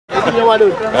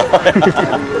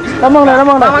Ngomong dah.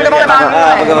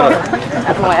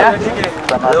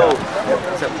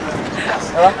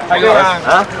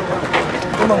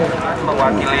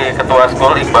 Mewakili Ketua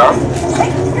Skol Iqbal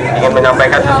ingin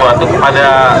menyampaikan sesuatu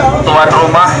kepada tuan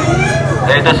rumah,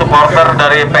 yaitu supporter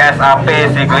dari PSAP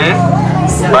Sigli,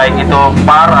 baik itu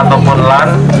PAR ataupun LAN,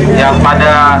 yang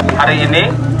pada hari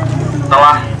ini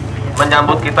telah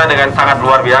menyambut kita dengan sangat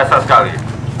luar biasa sekali.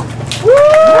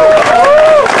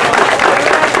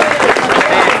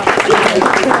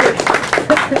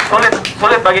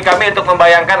 Sulit bagi kami untuk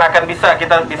membayangkan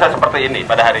kita bisa seperti ini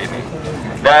pada hari ini.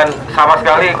 Dan sama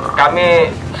sekali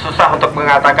kami susah untuk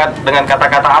mengatakan dengan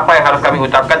kata-kata apa yang harus kami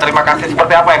ucapkan, terima kasih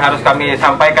seperti apa yang harus kami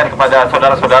sampaikan kepada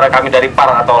saudara-saudara kami dari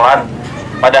PAR atau LAN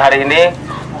pada hari ini.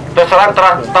 Terus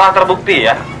terang telah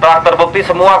terbukti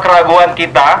semua keraguan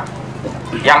kita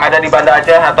yang ada di Banda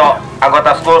Aceh atau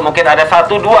anggota school. Mungkin ada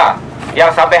 1-2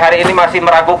 yang sampai hari ini masih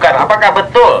meragukan apakah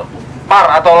betul PAR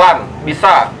atau LAN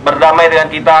bisa berdamai dengan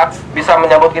kita, bisa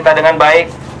menyambut kita dengan baik.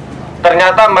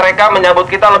 Ternyata mereka menyambut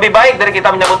kita lebih baik dari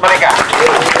kita menyambut mereka.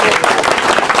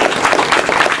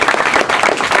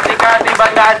 Ketika di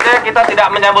Banda Aceh, kita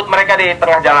tidak menyambut mereka di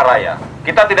tengah jalan raya.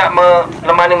 Kita tidak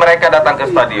menemani mereka datang ke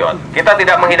stadion. Kita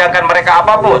tidak menghidangkan mereka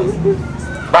apapun.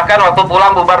 Bahkan waktu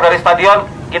pulang bubar dari stadion,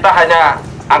 kita hanya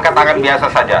angkat tangan biasa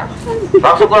saja.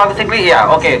 Langsung pulang ke Sigli, ya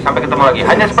oke, sampai ketemu lagi.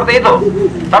 Hanya seperti itu.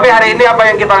 Tapi hari ini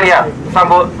apa yang kita lihat?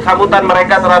 Sambutan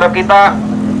mereka terhadap kita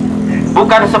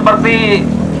bukan seperti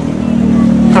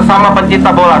sesama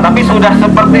pencinta bola, tapi sudah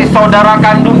seperti saudara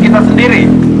kandung kita sendiri.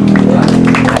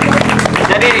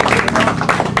 Jadi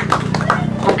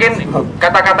mungkin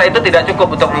kata-kata itu tidak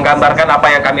cukup untuk menggambarkan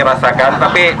apa yang kami rasakan,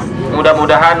 tapi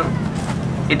mudah-mudahan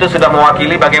itu sudah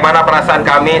mewakili bagaimana perasaan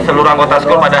kami seluruh anggota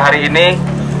school pada hari ini.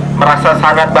 Merasa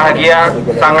sangat bahagia,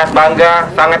 sangat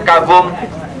bangga, sangat kagum.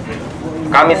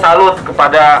 Kami salut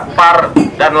kepada PAR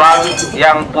dan LAN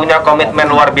yang punya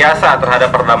komitmen luar biasa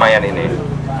terhadap perdamaian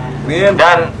ini.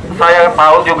 Dan saya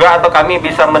tahu juga, atau kami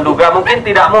bisa menduga, mungkin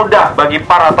tidak mudah bagi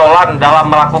PAR atau LAN dalam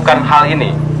melakukan hal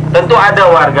ini. Tentu ada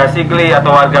warga Sigli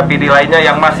atau warga PD lainnya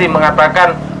yang masih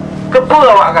mengatakan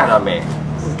kepulauan kami,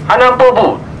 hanam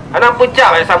pubu, hanam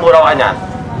pucang, samburawanya.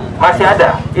 Masih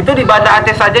ada. Itu di Banda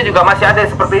Aceh saja juga masih ada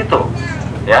seperti itu.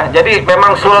 Ya, jadi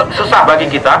memang susah bagi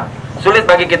kita, sulit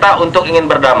bagi kita untuk ingin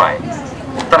berdamai.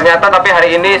 Ternyata tapi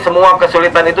hari ini semua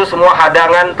kesulitan itu, semua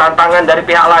hadangan, tantangan dari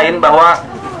pihak lain bahwa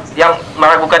yang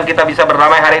meragukan kita bisa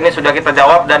berdamai hari ini sudah kita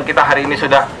jawab, dan kita hari ini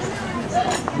sudah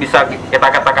bisa kita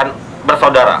katakan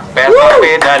bersaudara, PSAP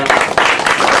dan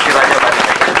Persiraja tadi.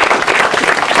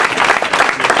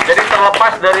 Jadi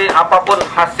terlepas dari apapun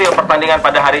hasil pertandingan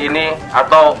pada hari ini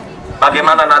atau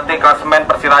bagaimana nanti klasemen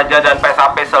Persiraja dan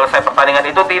PSAP selesai pertandingan,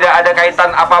 itu tidak ada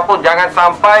kaitan apapun. Jangan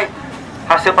sampai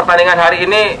hasil pertandingan hari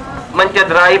ini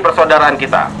mencederai persaudaraan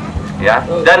kita, ya.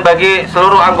 Dan bagi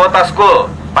seluruh anggota school,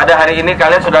 pada hari ini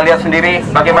kalian sudah lihat sendiri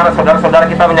bagaimana saudara-saudara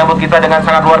kita menyambut kita dengan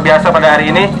sangat luar biasa pada hari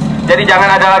ini. Jadi jangan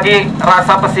ada lagi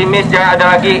rasa pesimis, jangan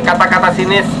ada lagi kata-kata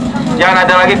sinis, jangan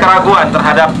ada lagi keraguan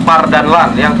terhadap PAR dan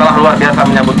LAN yang telah luar biasa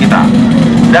menyambut kita.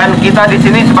 Dan kita di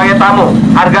sini sebagai tamu,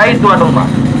 hargai tuan rumah.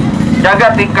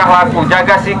 Jaga tingkah laku,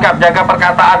 jaga sikap, jaga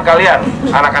perkataan kalian,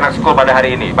 anak-anak school pada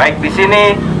hari ini. Baik di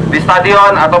sini, di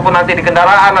stadion, ataupun nanti di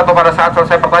kendaraan, atau pada saat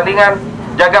selesai pertandingan,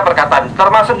 jaga perkataan.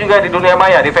 Termasuk juga di dunia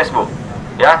maya, di Facebook.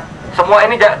 Ya, semua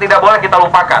ini tidak boleh kita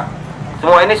lupakan.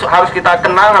 Semua ini harus kita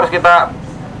kenang, harus kita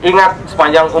ingat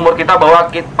sepanjang umur kita bahwa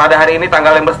pada hari ini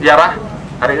tanggal yang bersejarah.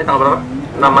 Hari ini tanggal berapa?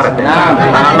 6 Maret ya?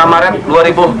 Tanggal 6 Maret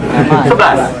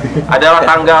 2011 adalah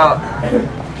tanggal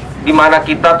di mana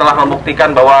kita telah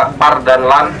membuktikan bahwa PAR dan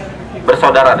LAN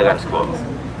bersaudara dengan school.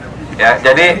 Ya,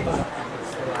 jadi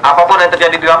apapun yang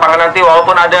terjadi di lapangan nanti,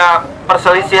 walaupun ada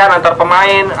perselisihan antar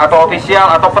pemain atau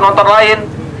ofisial atau penonton lain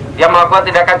yang melakukan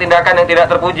tindakan-tindakan yang tidak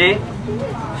terpuji,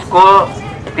 school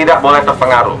tidak boleh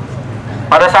terpengaruh.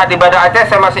 Pada saat di Banda Aceh,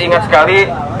 saya masih ingat sekali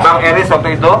Bang Eris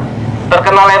waktu itu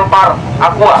terkena lempar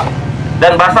aqua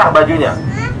dan basah bajunya.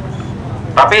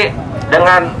 Tapi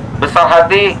dengan besar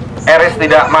hati, Eris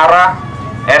tidak marah.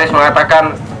 Eris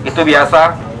mengatakan itu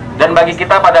biasa. Dan bagi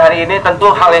kita pada hari ini,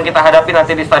 tentu hal yang kita hadapi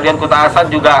nanti di Stadion Kuta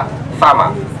Hasan juga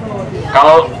sama.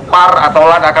 Kalau PAR atau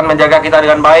LAN akan menjaga kita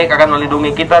dengan baik, akan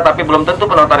melindungi kita, tapi belum tentu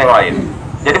penonton yang lain.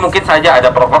 Jadi mungkin saja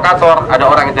ada provokator, ada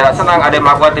orang yang tidak senang, ada yang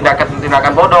melakukan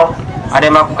tindakan bodoh, ada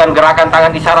yang melakukan gerakan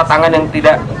tangan, isyarat tangan yang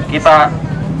tidak kita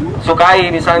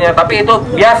sukai misalnya. Tapi itu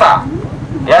biasa.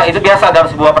 Ya, itu biasa dalam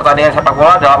sebuah pertandingan sepak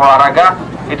bola, dalam olahraga,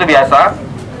 itu biasa.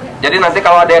 Jadi nanti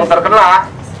kalau ada yang terkena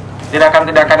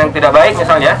tindakan-tindakan yang tidak baik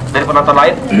misalnya dari penonton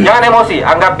lain, jangan emosi,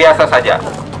 anggap biasa saja.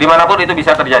 Dimanapun itu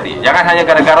bisa terjadi. Jangan hanya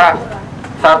gara-gara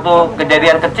satu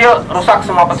kejadian kecil rusak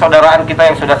semua persaudaraan kita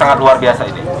yang sudah sangat luar biasa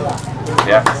ini.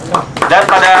 Ya. Dan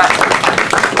pada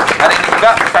hari ini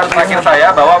juga pesan terakhir saya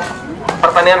bahwa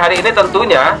pertandingan hari ini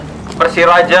tentunya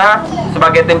Persiraja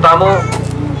sebagai tim tamu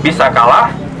bisa kalah,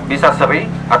 bisa seri,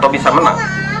 atau bisa menang.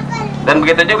 Dan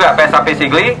begitu juga PSAP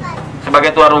Sigli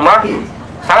sebagai tuan rumah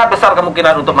sangat besar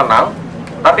kemungkinan untuk menang,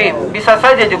 tapi bisa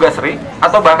saja juga seri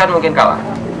atau bahkan mungkin kalah.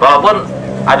 Walaupun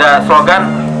ada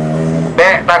slogan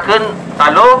be takun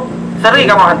talu seri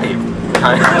kamu hati.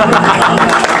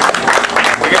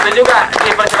 Begitu juga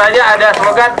di Persiraja ada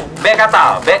slogan be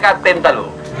kata tim talu.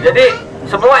 Jadi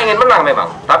semua ingin menang memang,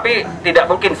 tapi tidak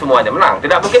mungkin semuanya menang.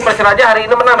 Tidak mungkin Persiraja hari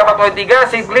ini menang dapat poin 3,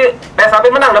 Sigli PSAP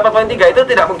menang dapat poin 3, itu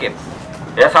tidak mungkin.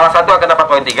 Ya, salah satu akan dapat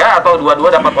poin 3 atau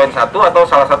dua-dua dapat poin 1 atau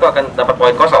salah satu akan dapat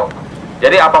poin kosong.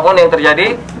 Jadi apapun yang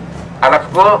terjadi, anak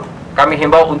school kami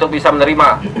himbau untuk bisa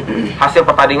menerima hasil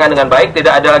pertandingan dengan baik,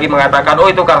 tidak ada lagi mengatakan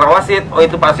oh itu karena wasit, oh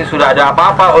itu pasti sudah ada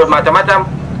apa-apa, oh macam-macam.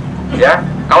 Ya,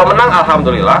 kalau menang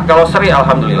alhamdulillah, kalau seri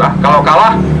alhamdulillah, kalau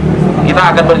kalah kita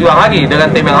akan berjuang lagi dengan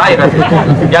tim yang lain.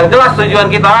 Yang jelas tujuan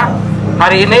kita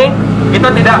hari ini, kita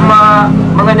tidak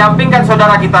mengenyampingkan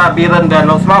saudara kita Biren dan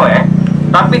Nosmawe,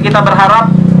 tapi kita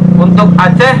berharap untuk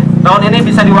Aceh tahun ini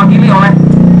bisa diwakili oleh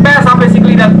PSAP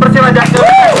Sigli dan Persiraja.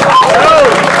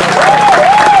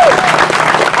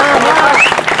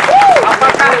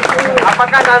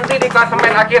 Apakah nanti di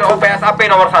klasemen akhir PSAP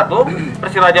nomor 1,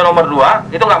 Persiraja nomor 2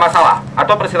 itu nggak masalah,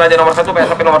 atau Persiraja nomor 1,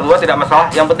 PSAP nomor 2 tidak masalah.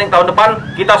 Yang penting tahun depan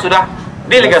kita sudah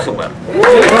di Liga Super.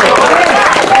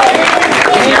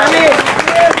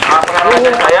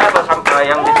 Pengalaman saya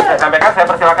yang bisa saya sampaikan, saya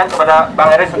persilakan kepada Bang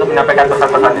Eris untuk menyampaikan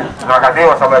pesan-pesannya. Terima kasih.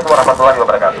 Wassalamualaikum warahmatullahi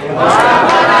wabarakatuh.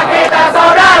 Mana kita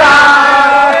saudara,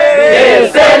 di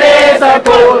sini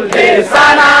sepul, di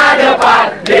sana depan,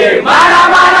 di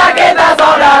mana-mana kita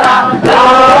saudara.